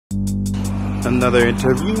Another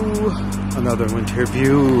interview.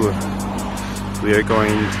 We are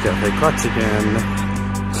going to Kaffeeklatsch again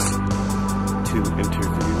to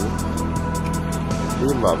interview the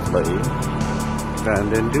lovely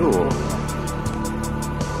Vanden Dool.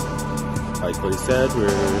 Like what he said, we're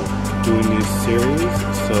doing this series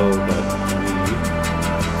so that we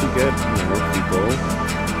can get more people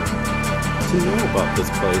to know about this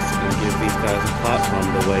place and give these guys a platform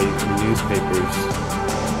the way the newspapers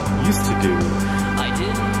used to do.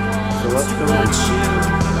 So let's go.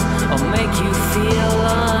 I'll make you feel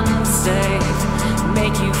unsafe,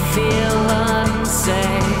 make you feel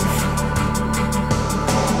unsafe.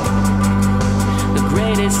 The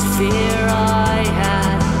greatest fear I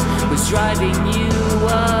had was driving you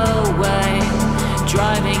away,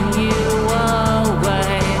 driving you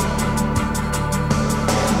away.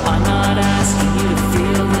 I'm not asking you to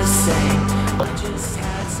feel the same. I just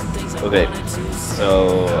had some things I wanted to say. So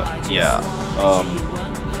yeah,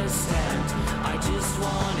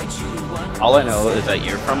 all I know is that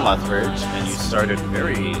you're from Lethbridge and you started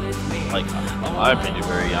very, like, in my opinion,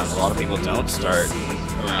 very young. A lot of people don't start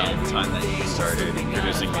around the time that you started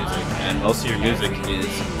producing music, and most of your music is,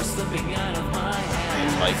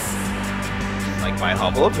 like my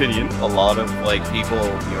humble opinion, a lot of like people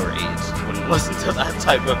your age wouldn't listen to that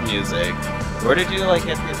type of music. Where did you like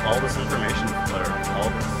get all this information or all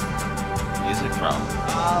this music from?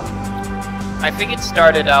 I think it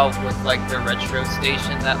started out with like the retro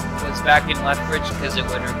station that was back in Lethbridge, because it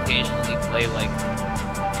would occasionally play like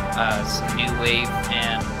some new wave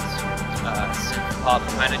and synth pop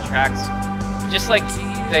kind of tracks, just like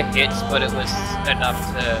the hits, but it was enough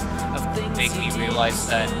to make me realize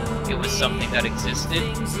that it was something that existed.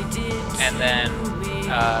 And then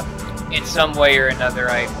in some way or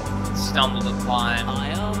another I stumbled upon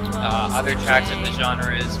other tracks of the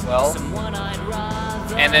genre as well.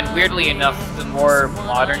 And then weirdly enough, the more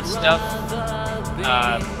modern stuff,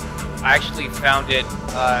 I actually found it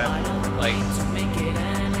like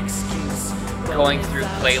going through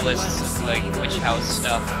playlists of like witch house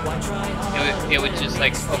stuff. It would just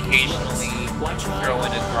like occasionally throw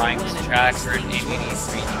in a Grimes track or an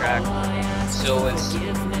ABD3 track. So it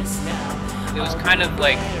was kind of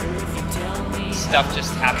like stuff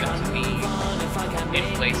just happened to me in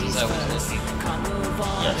places I was looking.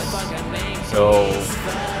 Yes. So,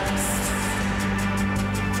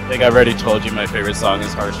 I think I've already told you my favorite song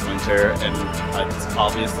is Harsh Winter, and it's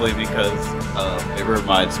obviously because it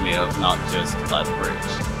reminds me of not just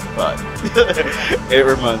Lethbridge, but it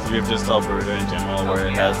reminds me of just Alberta in general, where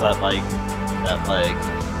it has that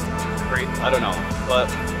great, I don't know,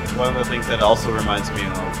 but one of the things that also reminds me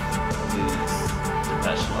of is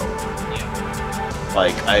Depeche Mode. Yeah.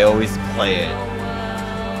 Like, I always play it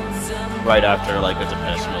right after like a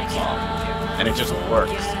Depeche Mode song, and it just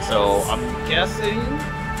works. So I'm guessing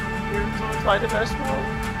you're influenced by Depeche Mode?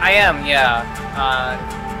 I am, yeah.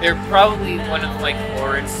 They're probably one of my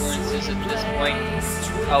core influences at this point.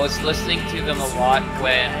 I was listening to them a lot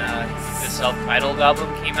when the self-titled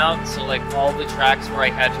album came out, so like all the tracks where I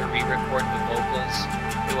had to re-record the vocals,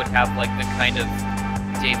 it would have like the kind of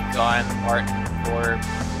Dave Gahan, Martin, or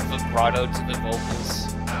vibrato to the vocals.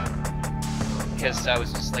 Because I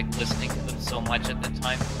was just like listening to them so much at the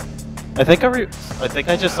time. I think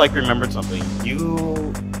I just like remembered something.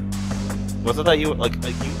 Was it that you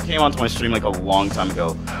you came onto my stream like a long time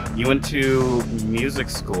ago? You went to music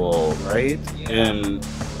school, right? Yeah. And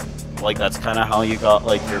like that's kind of how you got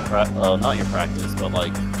like your not your practice, but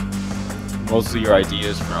like most of your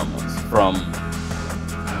ideas from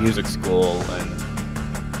music school. And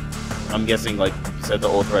I'm guessing like you said the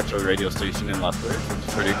old retro radio station in Lethbridge, which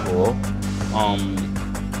is pretty cool.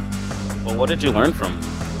 Well, what did you learn from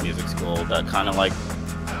music school that kind of like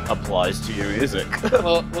applies to your music?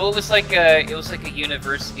 well, it was like a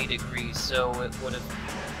university degree, so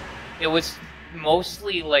it was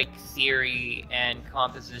mostly like theory and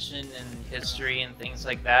composition and history and things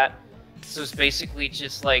like that. So it's basically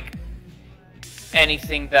just like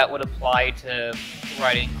anything that would apply to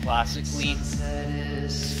writing classically.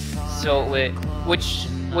 So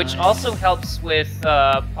which also helps with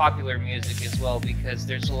popular music as well, because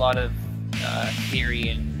there's a lot of theory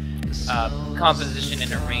and composition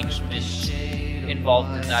and arrangement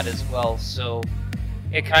involved in that as well. So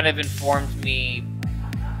it kind of informed me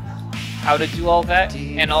how to do all that.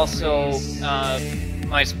 And also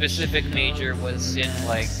my specific major was in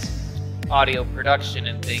like audio production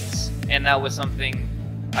and things, and that was something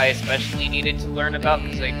I especially needed to learn about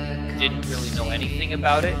because I didn't really know anything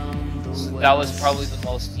about it. So that was probably the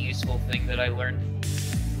most useful thing that I learned.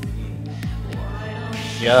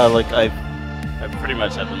 Yeah, like I pretty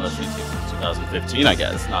much have been listening to 2015, I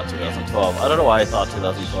guess, not 2012. I don't know why I thought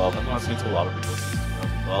 2012. I'm listening to a lot of people since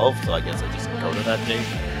 2012, so I guess I just go to that date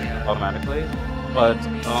automatically. But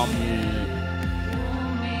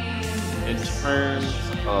in terms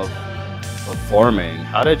of performing,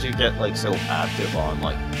 how did you get like so active on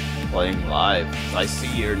like playing live? 'Cause I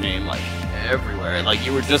see your name like everywhere. Like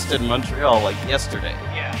you were just in Montreal like yesterday.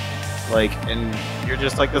 Yeah. Like, and you're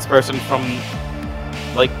just like this person from,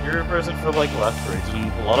 like, you're a person from like Lethbridge,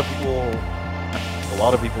 and a lot of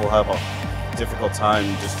people have a difficult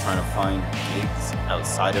time just trying to find gigs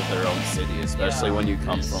outside of their own city, especially when you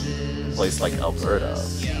come from a place like Alberta.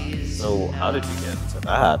 Yeah. So how did you get into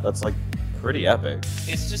that? That's like pretty epic.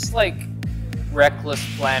 It's just like reckless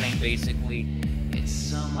planning, basically.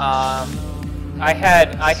 I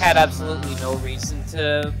had absolutely no reason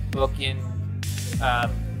to book in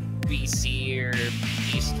BC or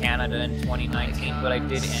East Canada in 2019, but I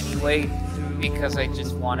did anyway because I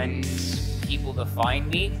just wanted people to find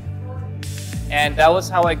me. And that was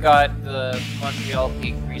how I got the Montreal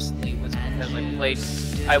gig recently, was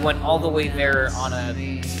because I went all the way there on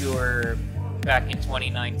a tour back in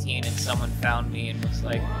 2019, and someone found me and was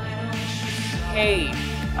like, hey,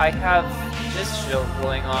 I have this show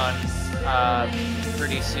going on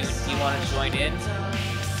pretty soon. Do you want to join in?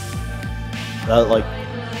 That, like,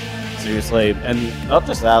 seriously, and not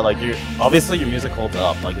just that, like, obviously your music holds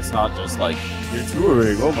up. Like, it's not just like you're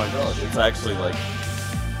touring, oh my god. It's actually like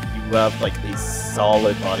you have like a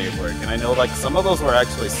solid body of work. And I know like some of those were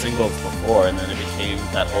actually singles before, and then it became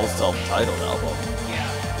that whole self-titled album.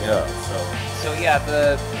 Yeah, So yeah,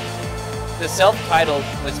 the self-titled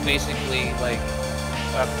was basically like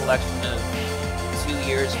a collection of 2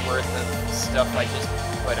 years worth of stuff I just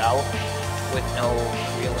put out with no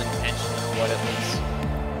real intention of what it was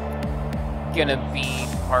gonna be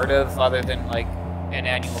part of, other than like an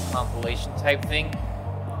annual compilation type thing.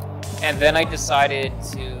 And then I decided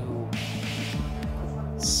to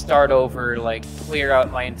start over, like clear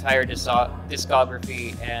out my entire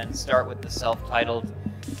discography and start with the self-titled.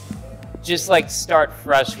 Just like start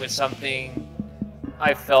fresh with something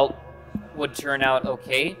I felt would turn out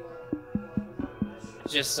okay.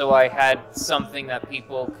 Just so I had something that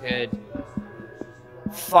people could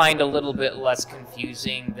find a little bit less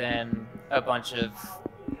confusing than a bunch of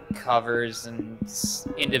covers and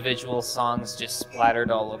individual songs just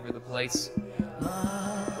splattered all over the place.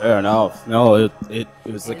 Fair enough. No, it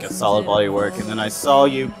was like a solid body of work. And then I saw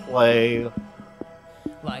you play,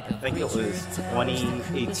 I think it was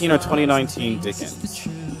 2018 or 2019 Dickens.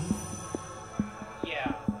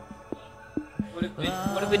 Yeah. Would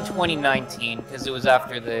have been 2019, because it was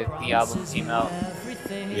after the album came out.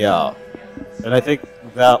 Yeah. And I think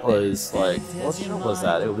that was like, what show was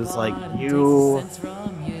that? It was like you...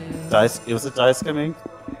 It was a Dice Inc.?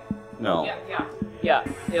 No. Yeah.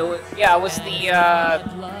 It was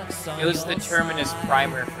the Terminus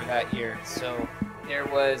primer for that year. So there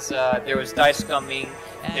was Dice Inc.,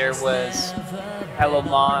 there was Hello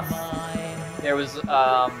Moth, there was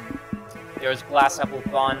Glass Apple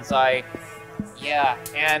Bonsai, yeah,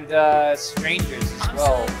 and Strangers as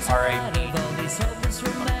well. R.I.P.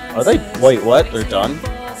 Are they? Wait, what? They're done?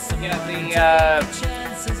 Yeah,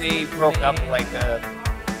 they broke up like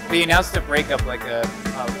they announced a breakup like about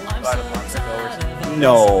a month ago or something.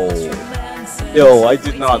 No, I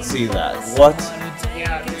did not see that. What?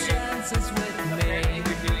 Yeah, apparently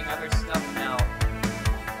they're doing other stuff now.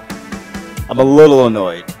 I'm a little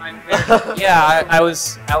annoyed. Yeah, I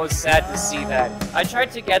was sad to see that. I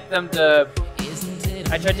tried to get them to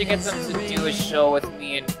do a show with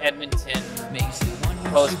me in Edmonton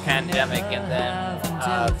post-pandemic, and then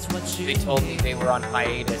they told me they were on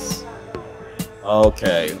hiatus.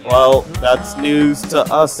 Okay, well, that's news to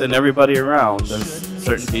us and everybody around. There's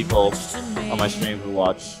certain people on my stream who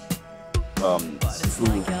watch,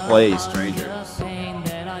 who play Strangers,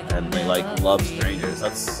 and they like love Strangers.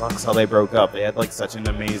 That sucks how they broke up. They had like such an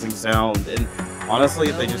amazing sound, and honestly,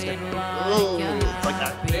 if they just get like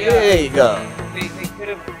that big,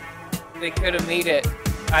 they could have made it.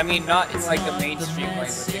 I mean, not in like a mainstream way,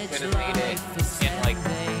 but they could have made it in like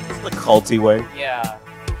the culty way. Yeah.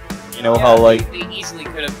 You know how like they easily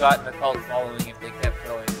could have gotten a cult following if they kept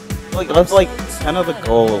going. Like that's like kind of the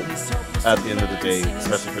goal at the end of the day,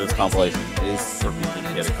 especially for this compilation, is for people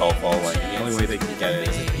to get a cult following. And the only way they can get it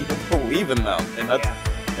is if people believe in them, and that's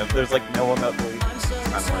if there's like no one that believes, it's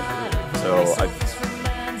kind of like weird. So I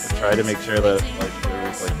try to make sure that like there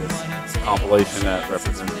was like this compilation that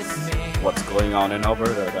represents what's going on in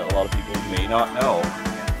Alberta that a lot of people may not know.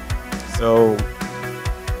 So,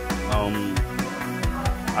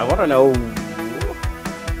 I want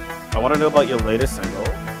to know about your latest single.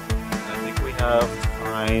 I think we have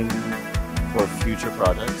time for future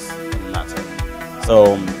projects, and that's it.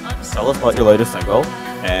 So tell us about your latest single,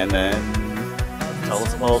 and then tell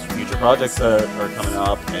us about future projects that are coming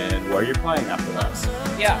up and where you're playing after that.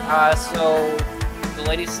 Yeah, so the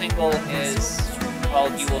latest single is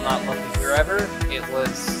called "You Will Not Love Me Forever." It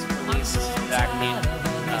was released back in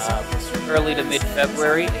early to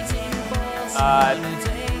mid-February.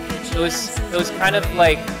 It was kind of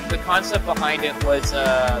like, the concept behind it was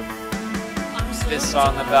this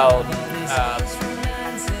song about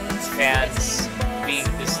fans being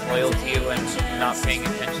disloyal to you and not paying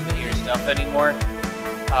attention to your stuff anymore.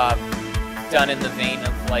 Done in the vein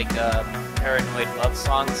of like a paranoid love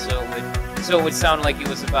song, so it would sound like it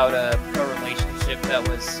was about a relationship that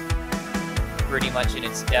was pretty much in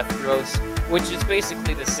its death throes, which is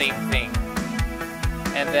basically the same thing.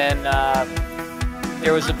 And then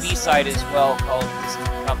there was a B-side as well called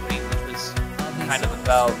 "Distant Company," which was kind of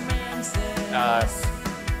about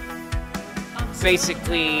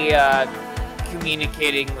basically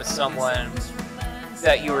communicating with someone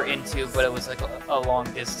that you were into, but it was like a long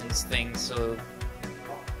distance thing, so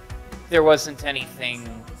there wasn't anything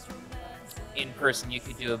in person you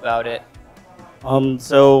could do about it.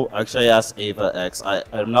 So actually I asked Ava X,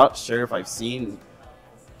 I'm not sure if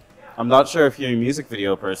I'm not sure if you're a music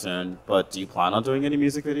video person, but do you plan on doing any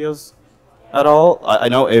music videos at all? I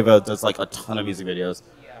know Ava does like a ton of music videos,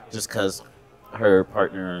 just because her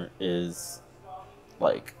partner is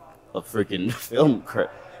like a freaking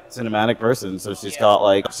cinematic person, so she's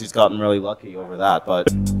gotten really lucky over that. But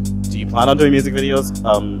do you plan on doing music videos?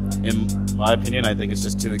 In my opinion, I think it's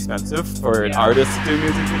just too expensive for an artist to do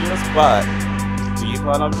music videos, but do you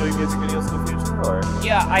plan on doing music videos in the future? Or?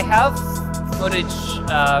 Yeah, I have footage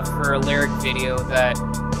for a lyric video that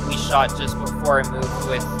we shot just before I moved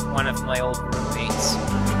with one of my old roommates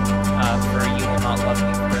for "You Will Not Love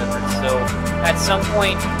Me Forever." So at some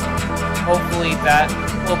point, hopefully that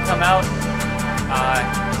will come out.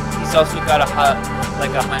 He's also got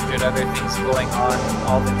like 100 other things going on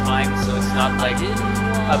all the time, so it's not like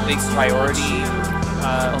a big priority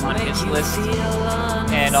on his list.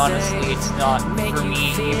 And honestly, it's not for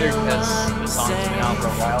me either, because the song's been out for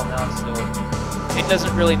a while now, so it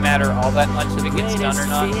doesn't really matter all that much if it gets done or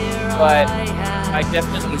not. But I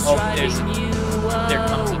definitely hope there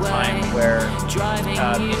comes a time where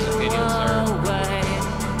music videos are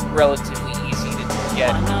relatively easy to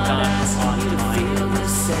get done on time.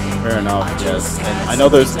 Fair enough, yes. And I know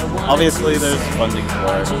there's funding for it,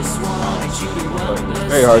 but it's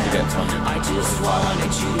very hard to get funding.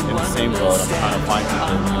 In the same boat, I'm trying to find people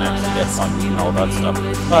who can actually get funding and all that stuff.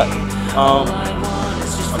 But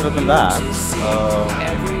other than that,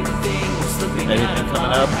 anything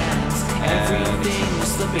coming up, and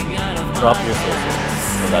drop your socials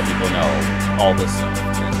so that people know all this stuff.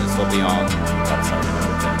 And this will be on the website and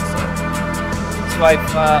everything. So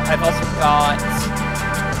I've also got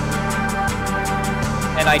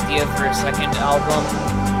an idea for a second album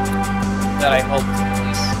that I hope to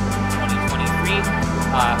release in 2023.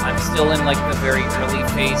 I'm still in like the very early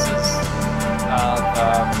phases of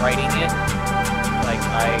writing it. Like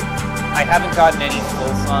I haven't gotten any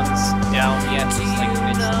full songs down yet, just like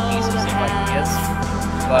bits and pieces of ideas.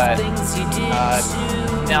 But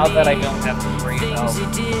now that I don't have to worry about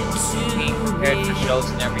being prepared for shows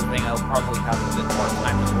and everything, I'll probably have a bit more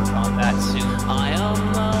time to work on that soon.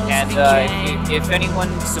 And if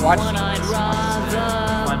anyone's watching this wants to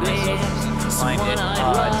find my socials, you can find it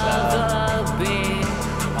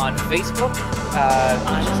on Facebook,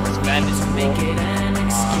 which is Vanden Dool.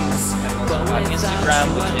 On Instagram,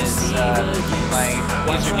 which is my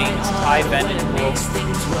username is Vanden Dool.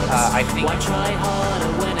 I think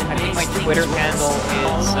my Twitter handle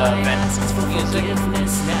is Vanden Dool Music,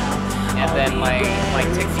 and then my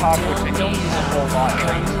TikTok, which I don't use a whole lot, but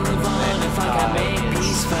I use a little bit,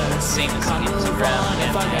 is the same as Instagram,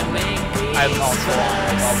 and I'm also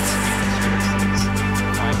on all the streaming services.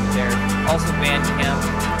 Find me there. Also Bandcamp,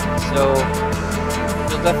 so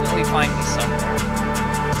you'll definitely find me somewhere.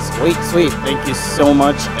 Sweet. Thank you so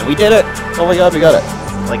much. And we did it. Oh my god, we got it.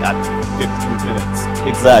 Like at 15 minutes.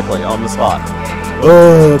 Exactly, on the spot.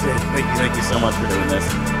 Oh, okay. Thank you so much for doing this.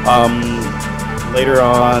 Later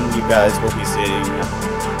on, you guys will be seeing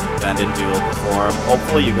Vanden Dool perform.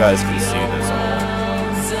 Hopefully you guys can see this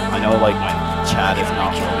all. I know like my chat is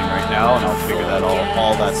not loading right now, and I'll figure that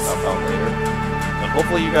all that stuff out later. But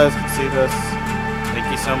hopefully you guys can see this. Thank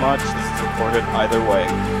you so much. This is recorded either way.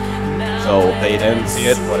 So if they didn't see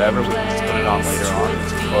it, whatever, we can just put it on later on.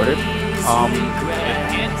 It's recorded. If you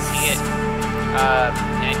can't see it,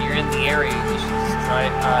 and you're in the area, you should just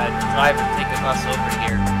drive and take a bus over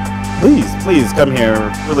here. Please come here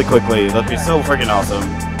really quickly. That'd be so freaking awesome.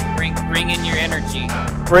 Bring Bring in your energy.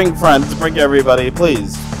 Bring friends, bring everybody,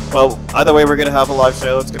 please. Well, either way, we're gonna have a live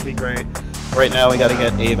show. It's gonna be great. Right now, we gotta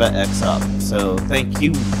get Ava X up. So thank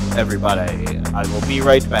you, everybody. I will be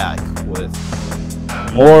right back with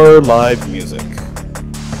more live music.